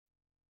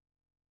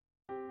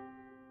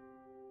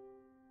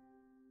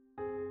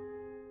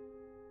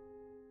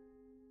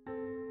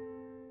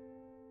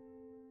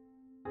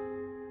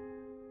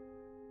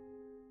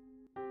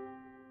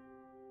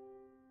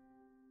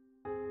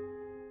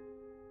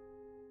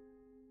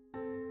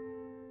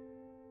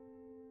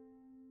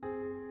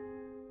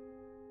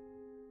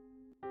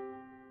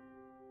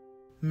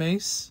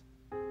Mace?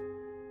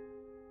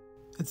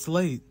 It's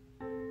late.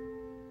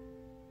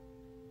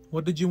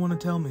 What did you want to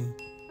tell me?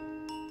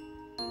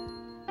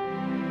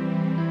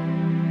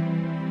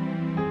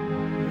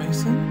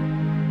 Mason?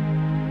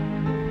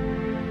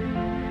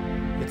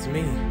 It's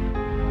me.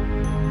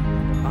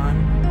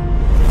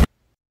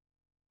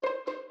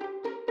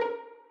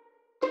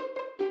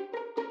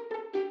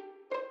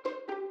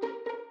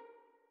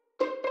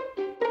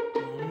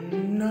 Oh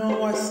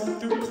no, I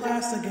slipped through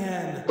class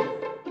again.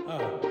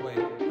 Oh, wait,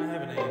 I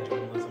have an A in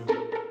journalism.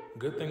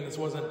 Good thing this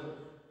wasn't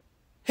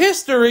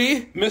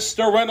history!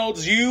 Mr.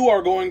 Reynolds, you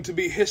are going to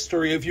be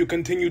history if you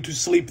continue to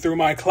sleep through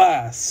my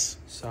class.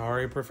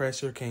 Sorry,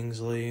 Professor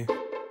Kingsley.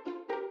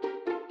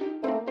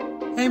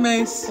 Hey,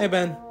 Mace. Hey,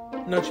 Ben.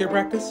 No cheer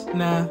practice?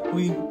 Nah,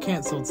 we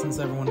canceled since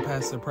everyone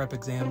passed their prep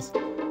exams.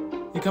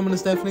 You coming to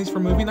Stephanie's for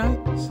movie night?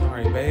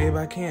 Sorry, babe,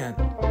 I can't.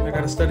 I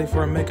gotta study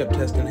for a makeup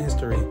test in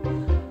history.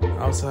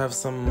 I also have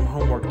some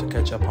homework to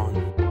catch up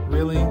on.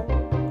 Really?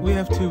 We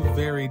have two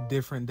very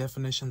different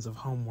definitions of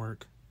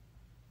homework.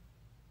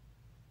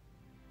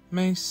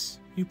 Mace,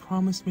 you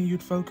promised me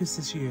you'd focus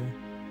this year.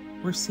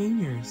 We're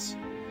seniors.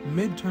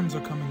 Midterms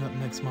are coming up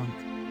next month.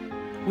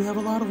 We have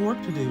a lot of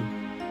work to do.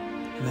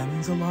 And that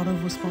means a lot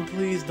of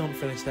responsibility. Please don't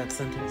finish that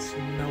sentence.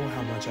 You know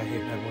how much I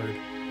hate that word.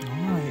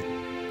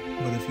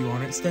 Alright. But if you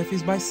aren't at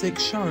Steffi's by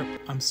 6 sharp,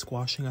 I'm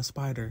squashing a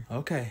spider.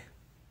 Okay.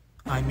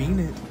 I mean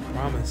it.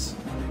 Promise.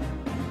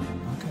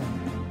 Okay.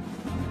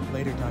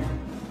 Later, Tiger.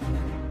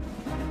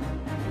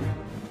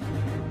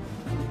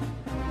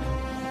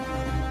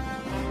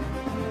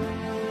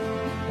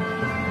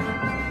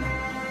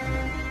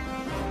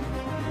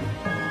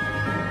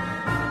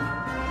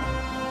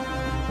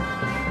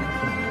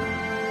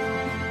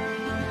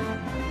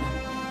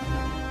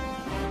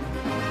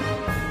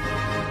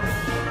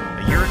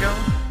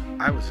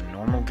 I was a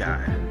normal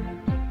guy.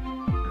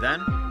 Then,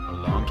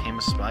 along came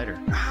a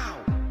spider. Ow!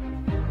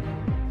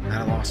 And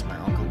I lost my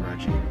Uncle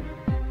Reggie.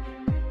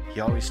 He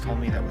always told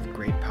me that with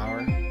great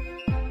power, you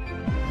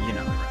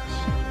know the rest.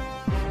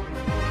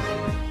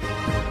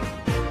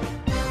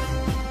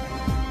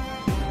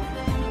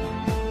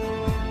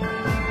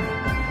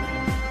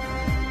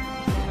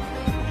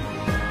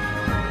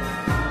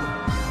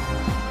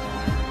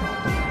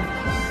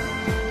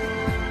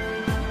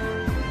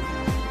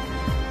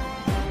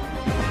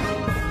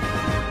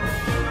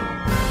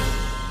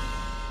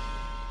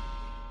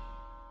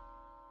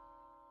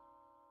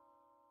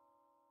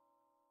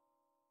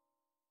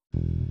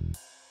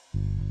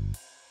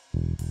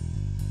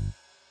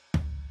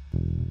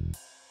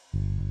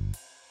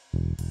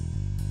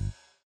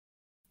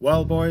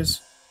 Well,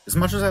 boys, as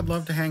much as I'd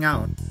love to hang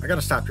out, I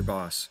gotta stop your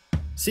boss.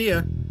 See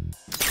ya!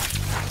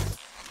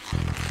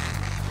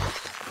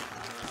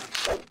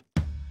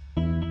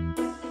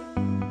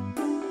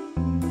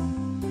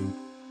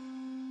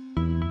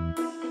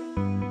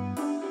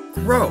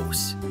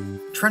 Gross!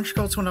 Trench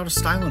coats went out of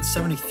style in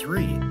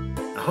 '73.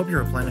 I hope you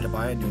were planning to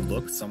buy a new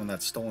look with someone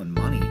that's stolen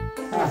money.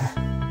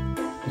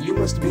 Ah, you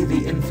must be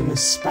the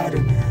infamous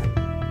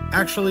Spider-Man.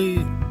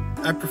 Actually,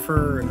 I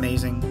prefer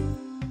amazing,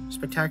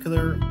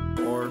 spectacular,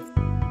 or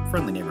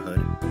friendly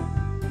neighborhood.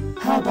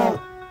 How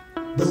about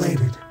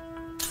belated?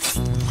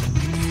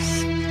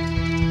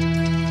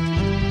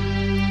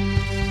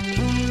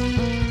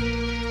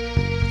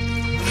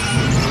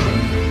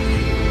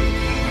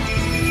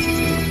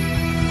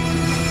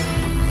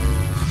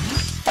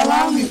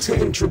 Allow me to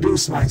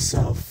introduce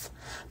myself.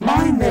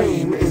 My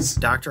name is...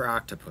 Dr.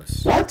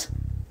 Octopus. What?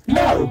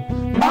 No,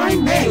 my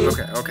name...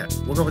 Okay,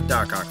 we'll go with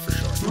Doc Ock for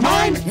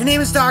short. Your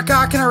name is Doc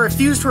Ock, and I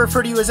refuse to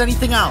refer to you as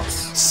anything else.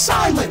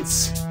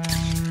 Silence!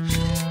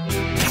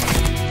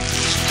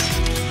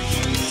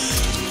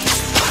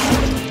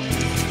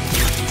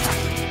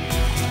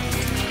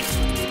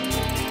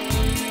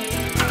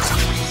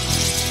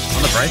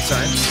 On the bright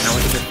side, I know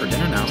what to get for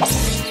dinner now.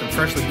 Some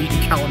freshly beaten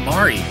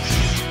calamari.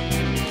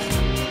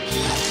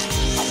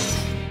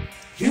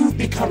 You've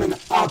become an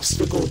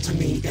obstacle to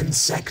me,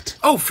 insect.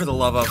 Oh, for the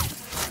love of...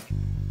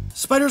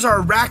 Spiders are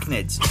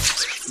arachnids,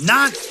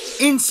 not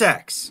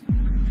insects.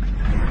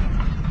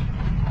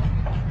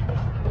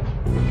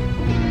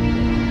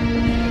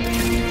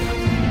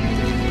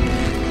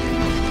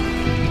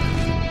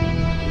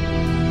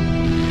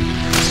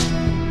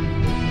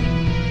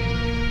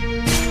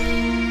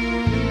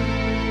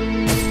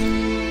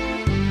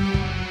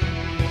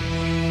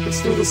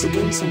 Let's do this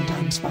again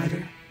sometime,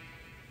 Spider.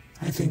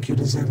 I think you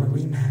deserve a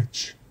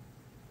rematch.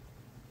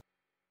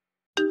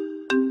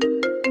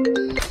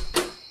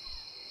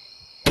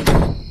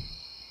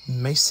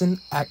 Mason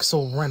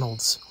Axel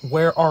Reynolds,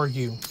 where are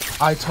you?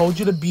 I told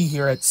you to be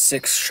here at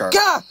 6 sharp.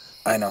 Gah!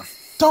 I know.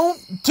 Don't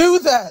do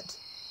that!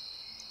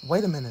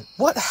 Wait a minute.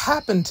 What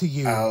happened to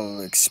you?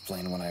 I'll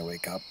explain when I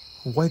wake up.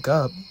 Wake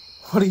up?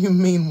 What do you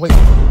mean, wake...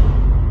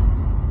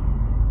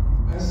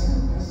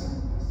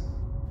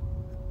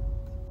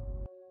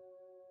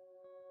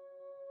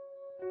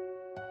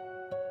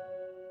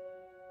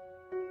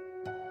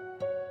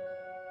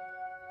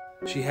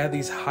 She had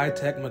these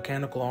high-tech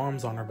mechanical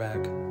arms on her back.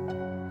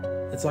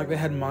 It's like they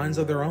had minds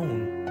of their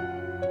own.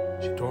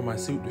 She tore my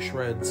suit to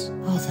shreds.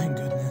 Oh, thank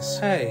goodness.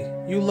 Hey,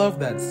 you love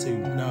that suit.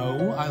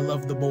 No, I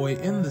love the boy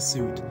in the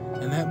suit.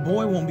 And that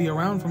boy won't be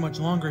around for much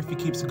longer if he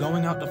keeps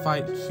going out to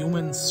fight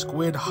human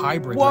squid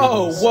hybrid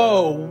Whoa, raiders.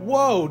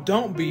 whoa,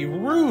 don't be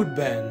rude,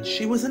 Ben.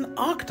 She was an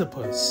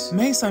octopus.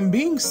 Mace, I'm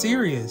being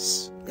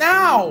serious.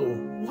 Now,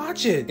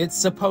 watch it. It's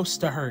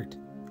supposed to hurt.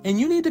 And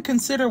you need to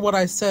consider what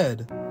I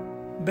said.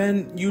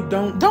 Ben, you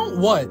don't... Don't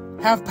what?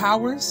 Have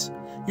powers?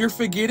 You're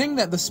forgetting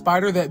that the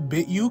spider that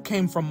bit you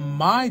came from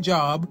my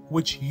job,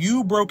 which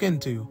you broke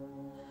into.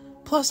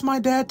 Plus, my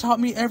dad taught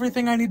me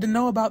everything I need to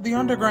know about the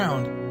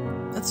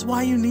underground. That's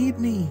why you need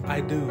me.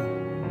 I do.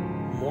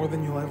 More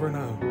than you'll ever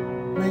know.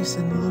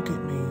 Mason, look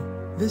at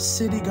me. This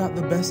city got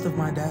the best of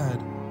my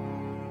dad.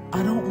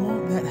 I don't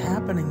want that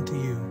happening to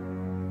you.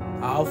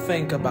 I'll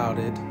think about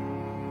it.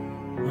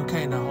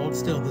 Okay, now hold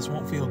still. This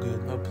won't feel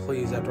good. Oh,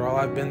 please, after all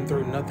I've been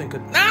through, nothing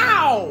could...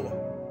 Now!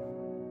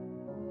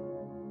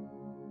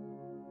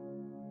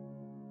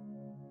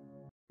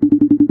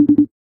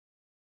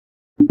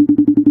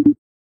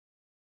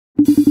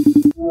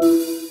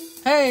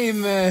 Hey,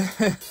 man.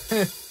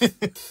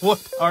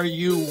 What are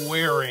you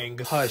wearing?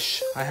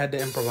 Hush, I had to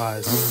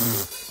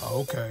improvise.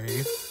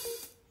 Okay.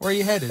 Where are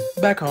you headed?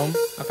 Back home,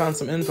 I found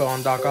some info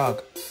on Doc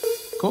Ock.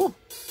 Cool.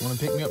 Want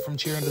to pick me up from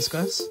Cheer and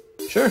Discuss?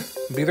 Sure,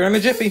 be there in a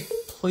jiffy.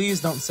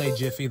 Please don't say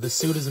jiffy. The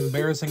suit is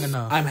embarrassing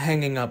enough. I'm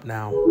hanging up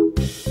now.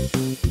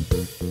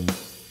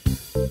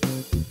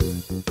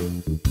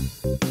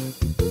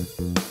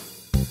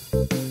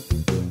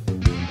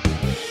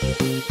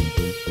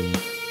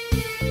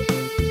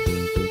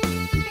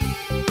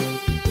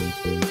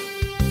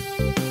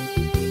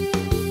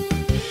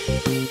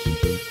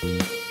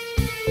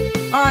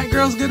 All right,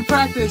 girls, good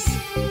practice.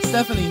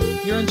 Stephanie,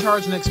 you're in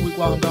charge next week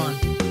while I'm gone.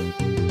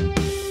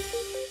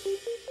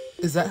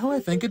 Is that who I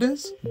think it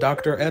is?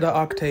 Dr. Etta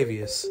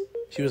Octavius.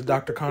 She was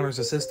Dr. Connor's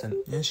assistant.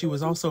 And she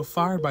was also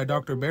fired by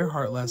Dr.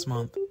 Bearheart last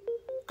month.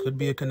 Could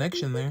be a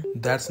connection there.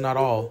 That's not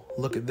all.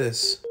 Look at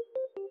this.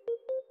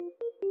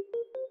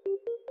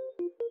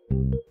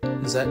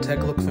 Does that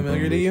tech look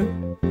familiar to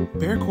you?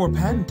 Bearcore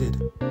patented.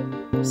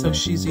 So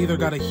she's either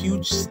got a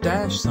huge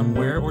stash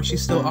somewhere or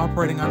she's still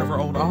operating out of her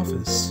old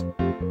office.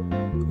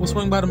 We'll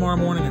swing by tomorrow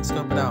morning and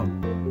scope it out.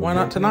 Why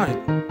not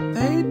tonight?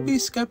 They'd be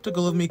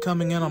skeptical of me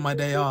coming in on my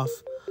day off.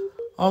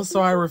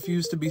 Also, I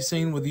refuse to be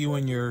seen with you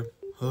in your,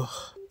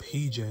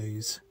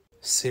 PJs.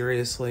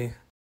 Seriously?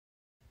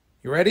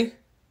 You ready?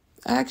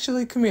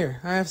 Actually, come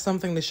here. I have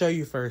something to show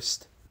you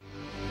first.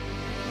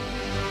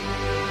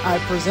 I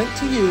present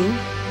to you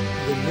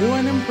the new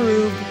and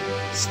improved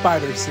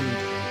spider suit.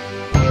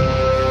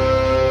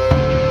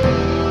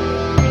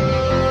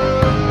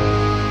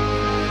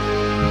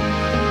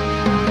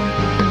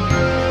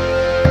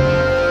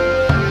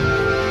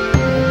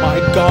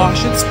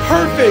 Gosh, it's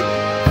perfect!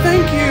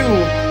 Thank you!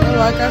 Well,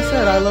 like I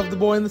said, I love the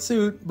boy in the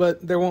suit,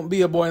 but there won't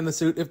be a boy in the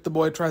suit if the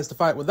boy tries to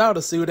fight without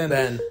a suit and...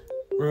 Ben.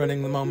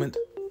 Ruining the moment.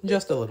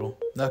 Just a little.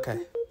 Okay.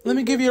 Let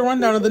me give you a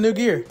rundown of the new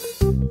gear.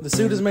 The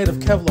suit is made of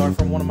Kevlar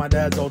from one of my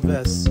dad's old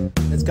vests.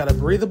 It's got a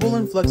breathable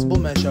and flexible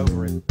mesh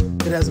over it.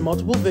 It has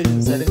multiple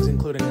vision settings,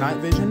 including night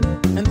vision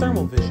and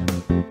thermal vision.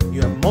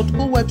 You have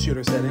multiple web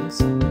shooter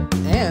settings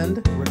and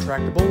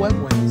retractable web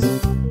wings.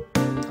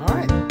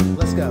 Alright,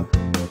 let's go.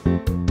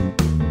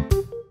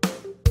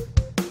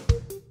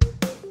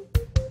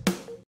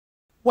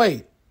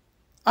 Wait,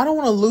 I don't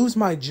want to lose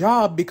my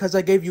job because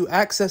I gave you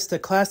access to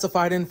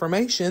classified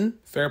information.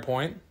 Fair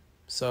point.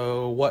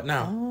 So, what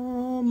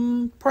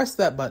now? Press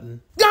that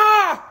button.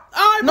 Ah!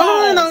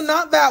 Eyeballs! No,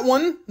 not that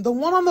one. The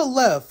one on the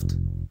left.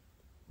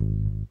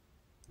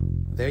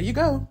 There you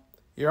go.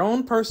 Your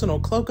own personal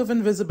cloak of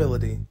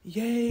invisibility.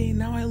 Yay,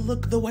 now I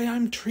look the way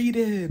I'm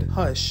treated.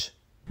 Hush.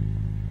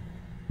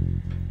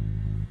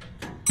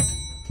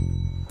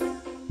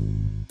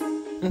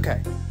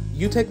 Okay.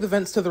 You take the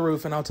vents to the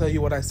roof and I'll tell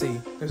you what I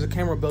see. There's a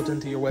camera built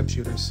into your web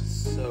shooters.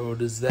 So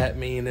does that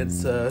mean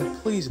it's a...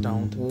 Please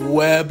don't.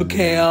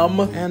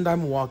 Webcam? And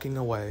I'm walking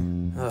away.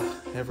 Ugh,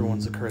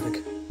 everyone's a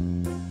critic.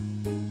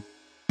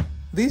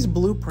 These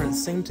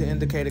blueprints seem to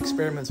indicate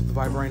experiments with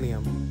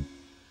vibranium.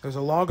 There's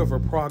a log of her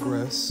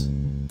progress.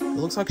 It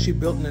looks like she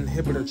built an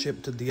inhibitor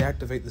chip to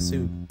deactivate the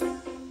suit.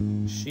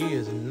 She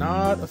is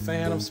not a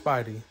fan of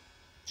Spidey.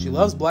 She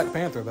loves Black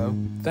Panther though.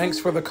 Thanks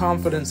for the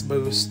confidence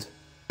boost.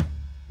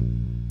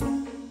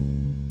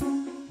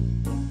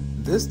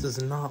 This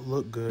does not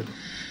look good.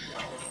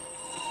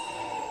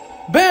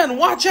 Ben,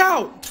 watch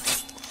out!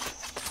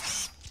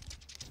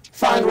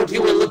 Find what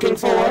you were looking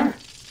for?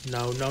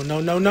 No. What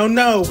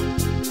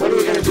are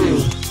you gonna do?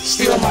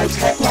 Steal my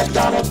tech like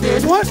Donald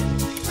did? What?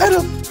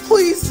 Etta,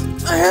 please!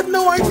 I had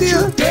no Don't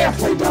idea! you dare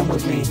play dumb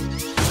with me!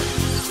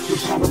 You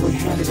probably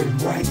handed it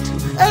right to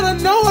me.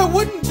 Etta, no, I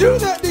wouldn't do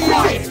that to you!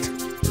 Quiet!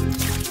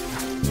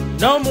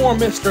 No more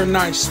Mr.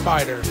 Nice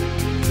Spider.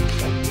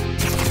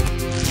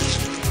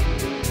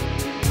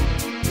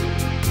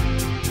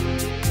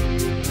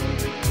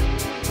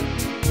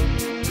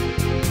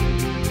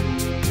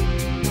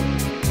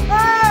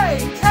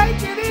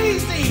 Take it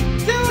easy!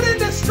 Dude in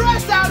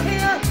distress out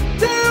here!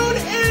 Dude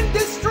in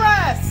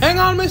distress! Hang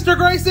on, Mr.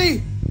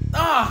 Gracie!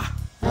 Ah!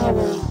 Oh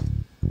well.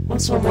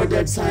 What's one more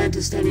dead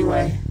scientist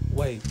anyway?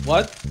 Wait,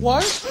 what?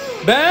 What?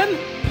 Ben?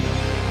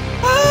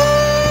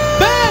 Ah!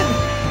 Ben!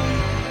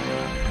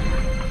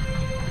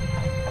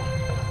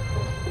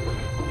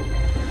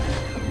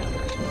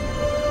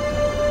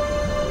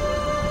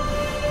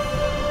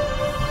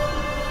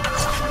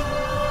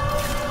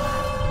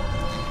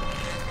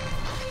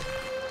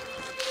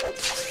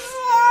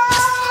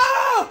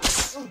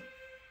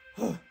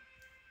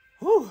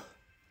 Whew.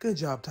 Good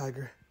job,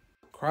 Tiger.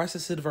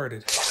 Crisis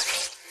averted.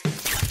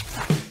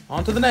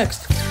 On to the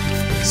next.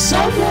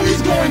 Someone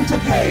is going to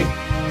pay.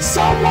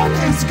 Someone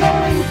is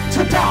going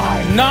to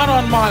die. Not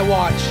on my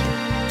watch.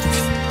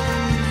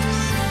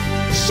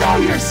 Show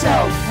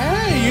yourself.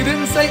 Hey, you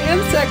didn't say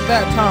insect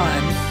that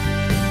time.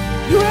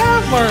 You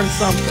have learned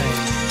something.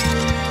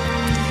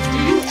 Do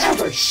you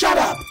ever shut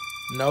up?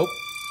 Nope.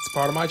 It's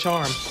part of my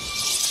charm.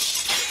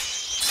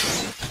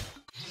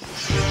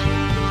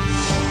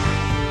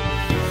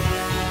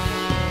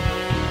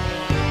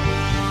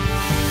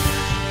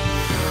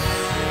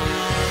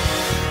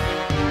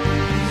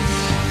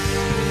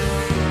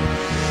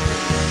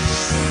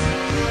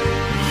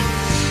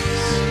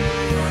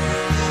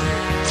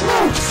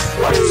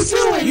 What are you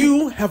doing?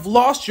 You have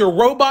lost your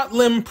robot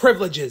limb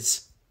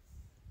privileges.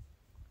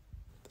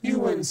 You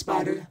win,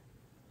 Spider.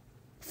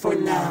 For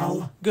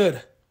now.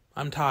 Good.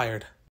 I'm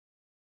tired.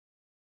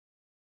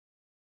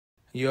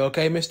 You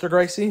okay, Mr.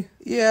 Gracie?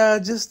 Yeah,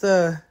 just,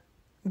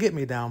 get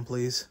me down,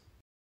 please.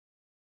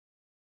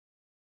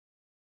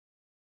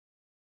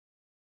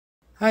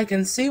 I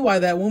can see why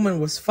that woman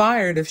was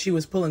fired if she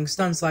was pulling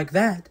stunts like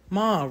that.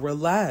 Ma,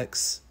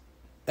 relax.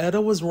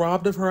 Etta was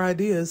robbed of her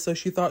ideas, so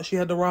she thought she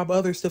had to rob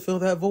others to fill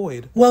that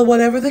void. Well,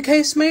 whatever the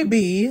case may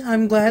be,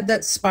 I'm glad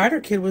that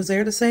Spider Kid was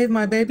there to save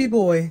my baby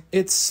boy.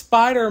 It's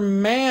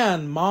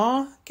Spider-Man,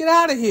 Ma. Get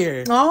out of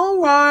here. All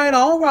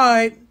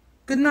right.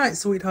 Good night,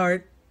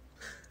 sweetheart.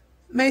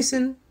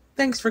 Mason,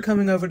 thanks for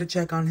coming over to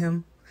check on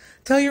him.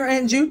 Tell your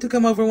Aunt Jude to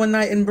come over one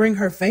night and bring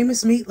her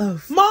famous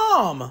meatloaf.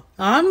 Mom!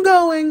 I'm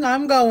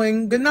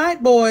going. Good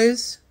night,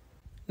 boys.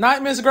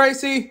 Night, Miss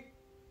Gracie.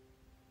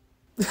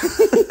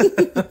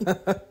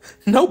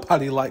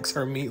 Nobody likes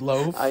her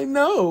meatloaf. I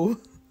know.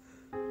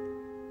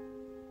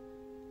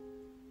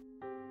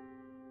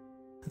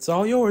 It's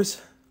all yours.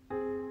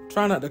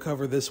 Try not to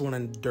cover this one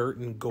in dirt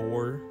and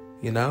gore.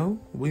 You know,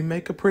 we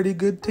make a pretty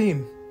good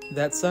team.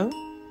 That so?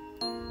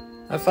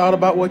 I thought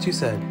about what you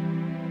said.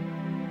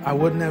 I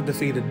wouldn't have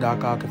defeated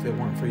Doc Ock if it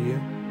weren't for you.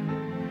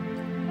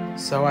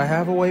 So I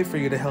have a way for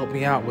you to help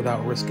me out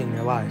without risking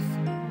your life.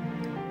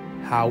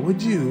 How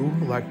would you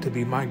like to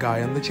be my guy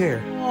in the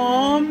chair?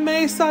 Aw,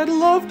 Mace, I'd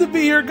love to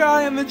be your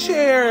guy in the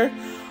chair.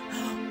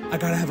 I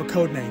gotta have a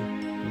code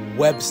name.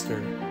 Webster.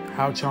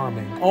 How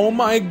charming. Oh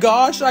my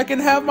gosh, I can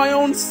have my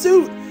own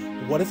suit.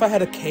 What if I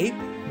had a cape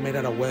made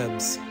out of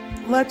webs?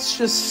 Let's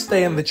just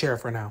stay in the chair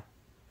for now.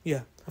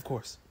 Yeah, of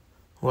course.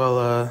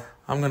 Well,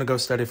 I'm gonna go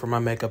study for my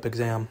makeup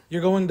exam.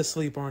 You're going to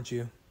sleep, aren't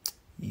you?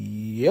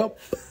 Yep.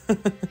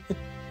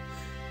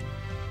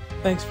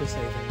 Thanks for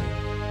saving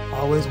me.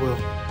 Always will.